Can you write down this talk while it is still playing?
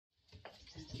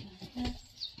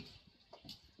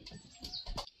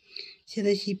现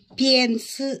在是边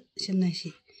吃，现在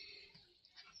是。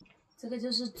这个就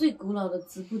是最古老的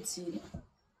织布机了。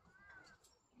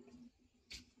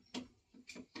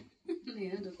脸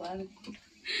上都刮了，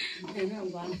脸上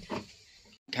刮了。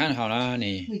看好了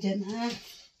你。没剪啊。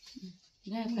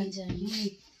你看看起来，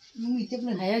没接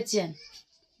了。还要剪。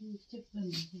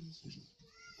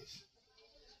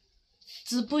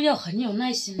织布要很有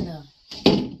耐心的。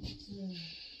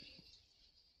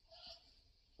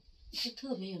就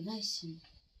特别有耐心。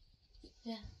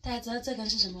对呀，大家知道这根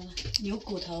是什么吗？牛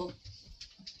骨头。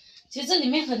其实这里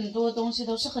面很多东西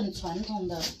都是很传统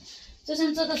的，就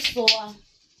像这个梭啊，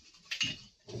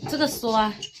这个梭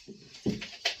啊，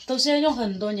都是要用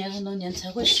很多年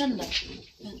才会顺的。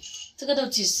这个都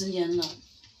几十年了，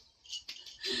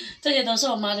这些都是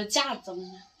我妈的嫁妆。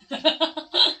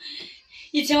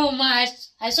以前我妈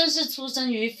还算是出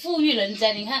生于富裕人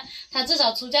家，你看她至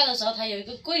少出嫁的时候，她有一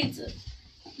个柜子，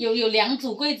有2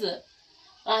组柜子，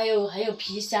还有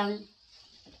皮箱。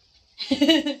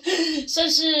算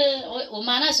是我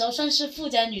妈那时候算是富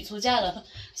家女出嫁了，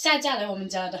下嫁来我们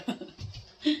家的。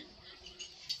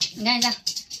你看一下，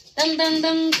噔噔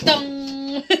噔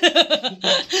噔，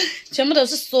全部都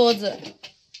是梭子，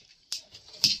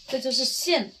这就是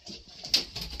线。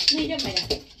那个没了，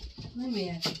那没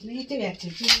呀，那这边就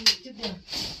是这个。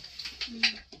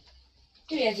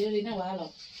这边就是那娃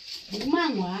了。不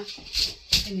忙娃，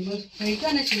你们回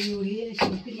转的是有的，是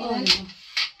不的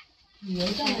那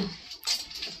个。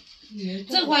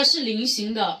这花是菱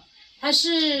形的，它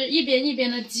是一边一边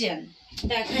的剪，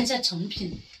大家看一下成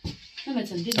品。那么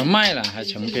成品都卖了还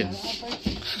成品？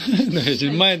对，已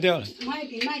经卖掉了。卖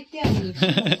掉了。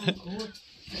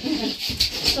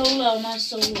收了吗？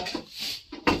收了。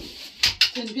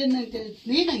成品那个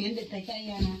没能人的大家一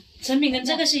样啊。成品跟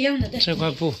这个是一样的，对。这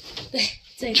块布。对，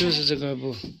这一块就是这块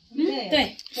布。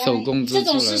对。手工织出来。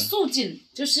这种是素锦，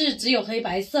就是只有黑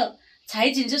白色。彩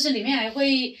锦就是里面还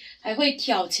会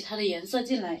挑其他的颜色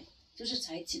进来，就是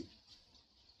彩锦。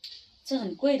这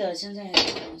很贵的，现在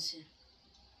这个东西。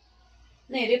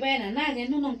哪里摆呢？哪天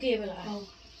弄给不了啊？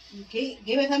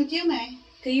给了他们酒没？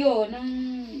给哟，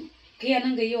能给啊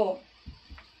能给哟。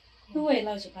因为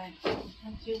老是摆。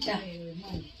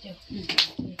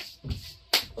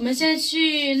我们现在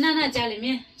去娜娜家里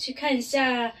面去看一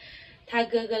下她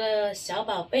哥哥的小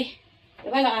宝贝，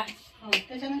有办了啊？哦，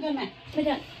在上面干嘛？快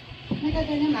点。那个在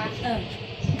干嘛？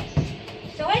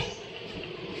小薇，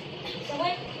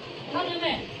拿着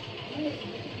没？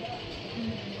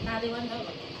拿的碗头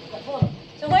了，搞错了。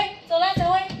小薇，走了，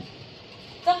小薇，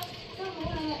走。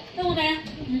跟我来。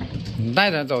你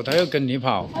带他走，他又跟你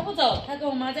跑。他不走，他跟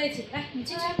我妈在一起。来，你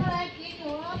进去。来，别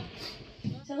走。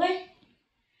小薇，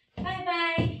拜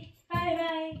拜，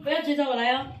不要追着我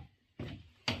来哦。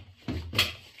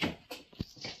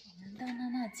我们到娜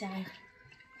娜家了。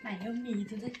奶油米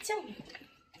都在叫我，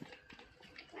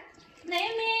奶油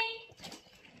米，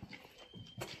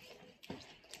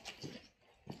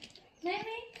奶米，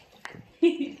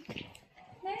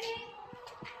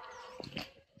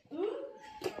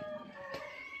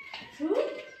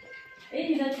哎，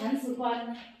你的铲屎官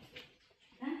呢？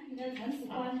啊，你的铲屎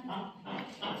官，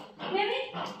奶米，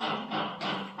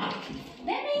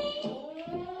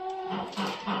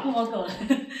不摸狗了，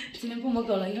今天不摸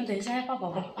狗了，因为等一下要抱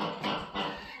宝宝。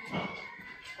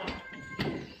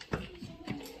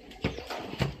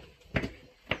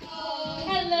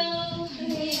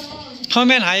后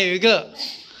面还有一个。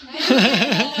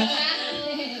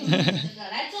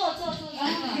来坐，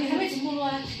你还没起步路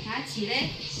啊？啊，起嘞，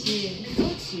起，都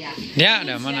起啊。俩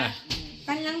么呢？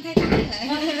班浪太大了。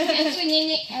睡捏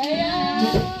捏。哎呀。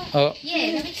哦。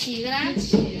耶，他们起个啦。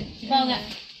抱个。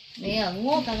没有，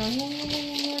我刚刚我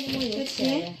有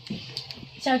起。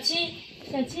小七。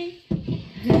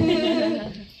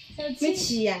没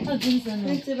起呀？好精神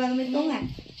哦。嘴巴都没动啊。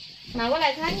拿过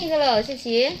来看一个了，小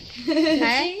七。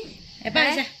来。来抱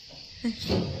一下，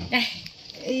来，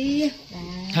哎呀，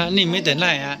啊，你没等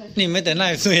耐啊，你没等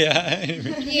耐睡啊。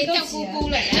也叫姑姑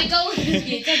了，也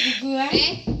叫姑姑啊，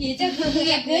哎，也叫姑姑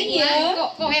也可以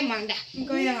哦，够爱忙的，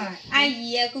够爱忙，阿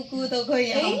姨啊，姑姑都可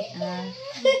以哦，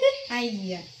阿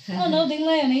姨啊，哦，楼顶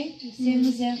来了你，香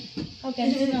不香？好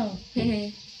干净哦，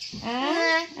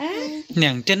啊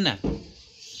，2斤啊。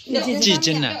几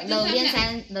斤啊？楼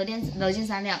斤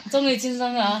3两，终于轻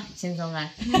松了啊！轻松了，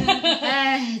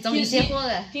哎，终于卸货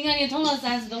了。平常你通了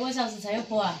30多个小时才有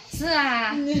货啊？是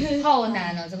啊，好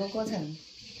难哦，这个过程。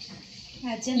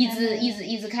一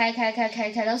直开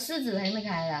到4指还没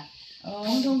开了，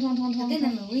通，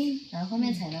然后后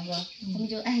面才那个，后面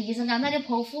就哎医生讲那就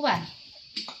剖腹吧。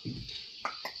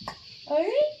哎，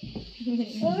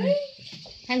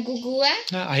喊姑姑啊！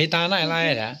那阿姨打奶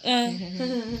奶的。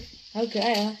好可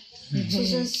爱啊！出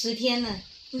生10天了，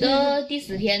都第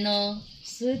10天哦。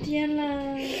 10天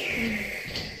了。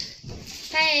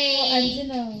嗨，安静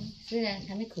了。是的，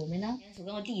还没哭没呢。是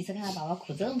跟我第一次看到宝宝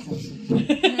哭这么伤心。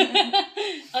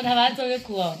哦，他把他做个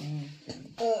哭哦。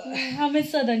他没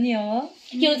舍得你哦。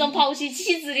有种抛弃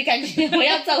妻子的感觉，我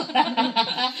要走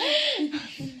了。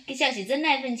给小喜挣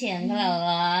奶粉钱去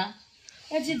了。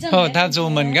要去挣。哦，他出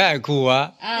门该哭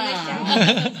啊。啊。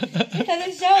他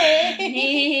在笑哎。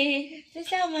在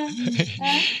笑吗？啊？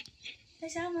在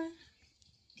笑吗？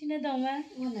 听得懂吗？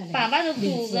爸爸都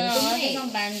哭了，在上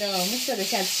班的，我们舍得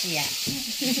小七呀。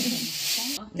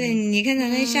对，你看他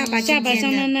那下巴下巴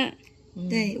上的那，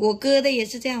对我哥的也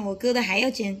是这样，我哥的还要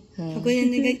尖，我估计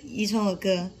那个遗传我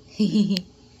哥。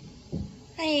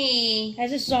嘿，还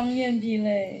是双眼皮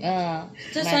嘞。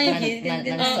这双眼皮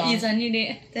遗传你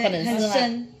的，可能是吧。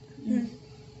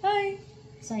嗨，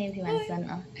双眼皮蛮深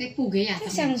啊。还补个牙。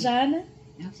想啥呢？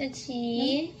小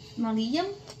七，毛利音。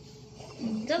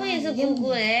 这个也是姑姑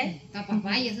哎，他爸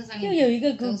爸也是双眼皮，又有一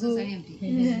个姑姑。双眼皮。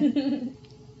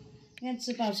你看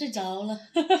吃饱睡着了，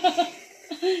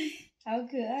好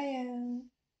可爱呀！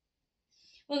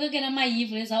我哥给他买衣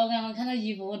服的时候，我刚刚看到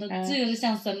衣服，我都自由的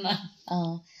上身了。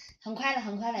很快了，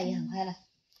很快了，也很快了。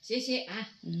谢谢啊！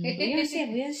不用谢，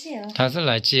不用谢哦。他是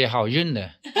来接好运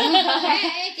的。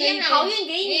好运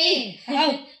给你，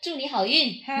好，祝你好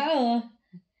运。好，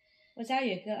我下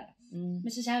月个了。 没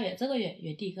是下月，这个月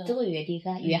第一个。这个月第一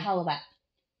个，约好了吧？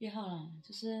约好了，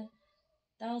就是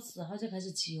到10号就开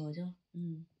始起，我就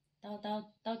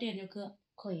到点就割。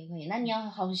可以，那你要好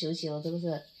好休息哦，这个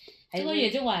是。这个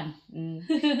月就晚。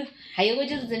还有个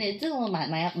就是真的，这种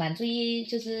蛮注意，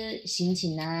就是心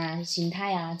情啊、心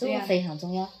态啊，这个非常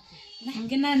重要。来，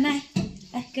跟奶奶，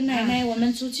来跟奶奶，我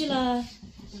们出去了。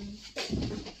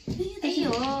哎呦，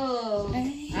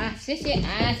啊，谢谢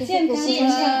啊，谢谢健姑姑康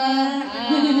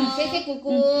啊，谢谢姑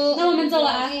姑。那我们走了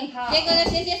啊。这个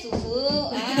谢谢叔叔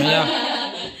啊，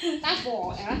大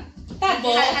伯啊，大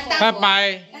伯，拜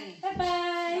拜。拜拜，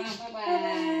拜拜。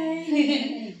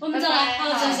我們就啦，好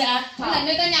休息啊。好，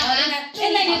那到nhà啊。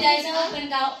bên này như thế sao? Bên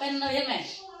cao, bên nơi hết mày.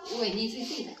 Ui, đi suy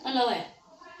suy đấy. Ăn lâu rồi.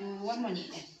 Quán mà nhỉ?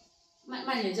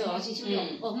 慢点就好。去去。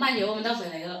慢点我们到水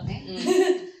来了。嗯。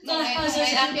走了，好休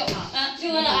息啊。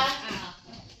就了啊。